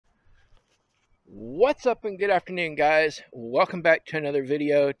What's up and good afternoon, guys. Welcome back to another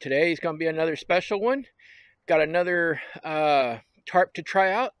video. Today's going to be another special one. Got another tarp to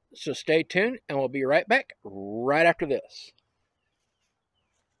try out, so stay tuned and we'll be right back right after this.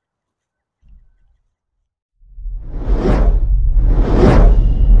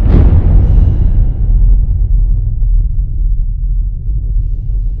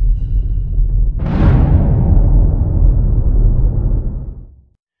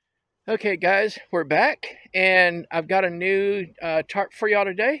 Okay guys, we're back and I've got a new tarp for y'all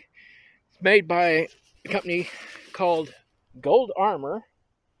today. It's made by a company called Gold Armour.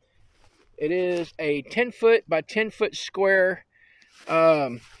 It is a 10 foot by 10 foot square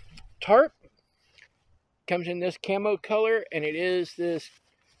tarp. Comes in this camo color, and it is this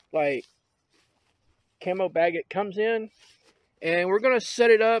like camo bag it comes in, and we're going to set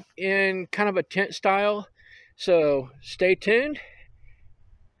it up in kind of a tent style, so stay tuned.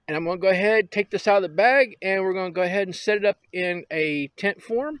 And I'm going to go ahead, take this out of the bag, and we're going to go ahead and set it up in a tent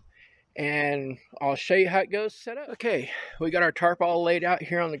form, and I'll show you how it goes set up. Okay, we got our tarp all laid out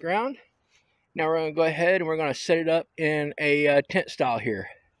here on the ground. Now we're going to go ahead and we're going to set it up in a tent style here.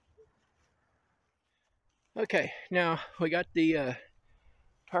 Okay, now we got the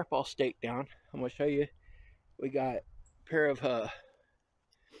tarp all staked down. I'm going to show you. We got a pair of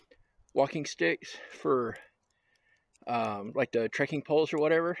walking sticks for like the trekking poles or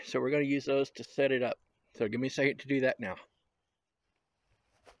whatever. So we're going to use those to set it up. So give me a second to do that now.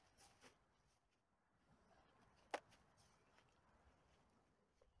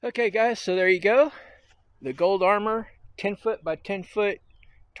 Okay guys, so there you go. The Gold Armour 10 foot by 10 foot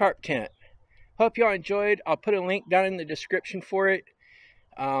tarp tent. Hope y'all enjoyed. I'll put a link down in the description for it.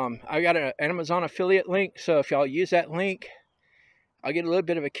 I got an Amazon affiliate link, so if y'all use that link, I'll get a little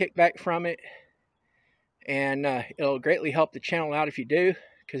bit of a kickback from it, and it'll greatly help the channel out if you do,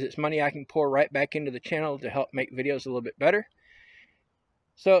 because it's money I can pour right back into the channel to help make videos a little bit better.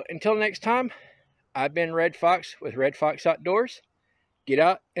 So until next time, I've been Red Fox with Red Fox Outdoors. Get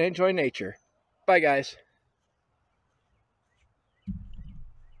out and enjoy nature. Bye guys.